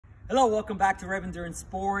Hello, welcome back to Rev Endurance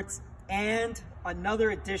Sports and another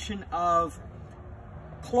edition of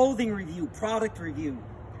clothing review, product review.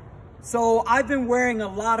 So I've been wearing a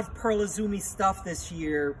lot of Pearl Izumi stuff this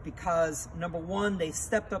year because number one, they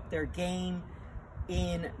stepped up their game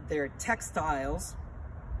in their textiles.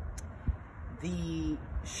 The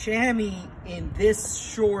chamois in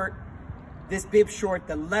this bib short,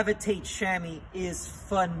 the Levitate Chamois, is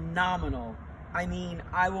phenomenal. I mean,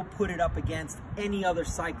 I will put it up against any other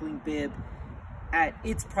cycling bib at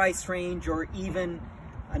its price range or even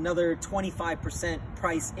another 25%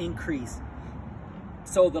 price increase.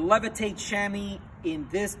 So the Levitate Chamois in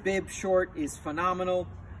this bib short is phenomenal.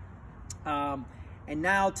 And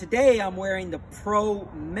now today I'm wearing the Pro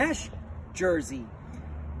Mesh jersey.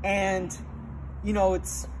 And you know,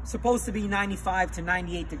 it's supposed to be 95 to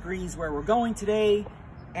 98 degrees where we're going today.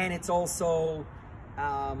 And it's also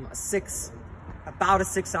about a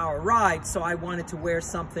 6-hour ride, so I wanted to wear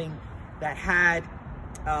something that had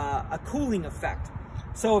a cooling effect.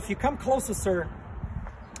 So if you come closer, sir,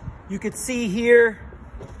 you could see here,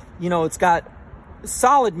 you know, it's got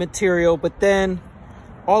solid material, but then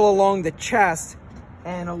all along the chest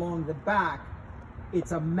and along the back,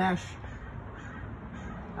 it's a mesh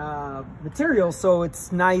material, so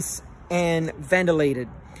it's nice and ventilated.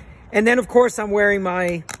 And then of course I'm wearing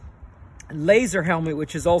my laser helmet,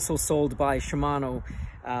 which is also sold by Shimano.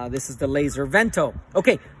 This is the Laser Vento.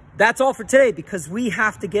 Okay, that's all for today because we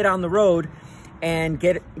have to get on the road and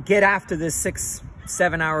get after this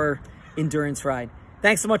 6-7 hour endurance ride.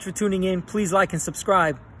 Thanks so much for tuning in. Please like and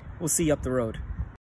subscribe. We'll see you up the road.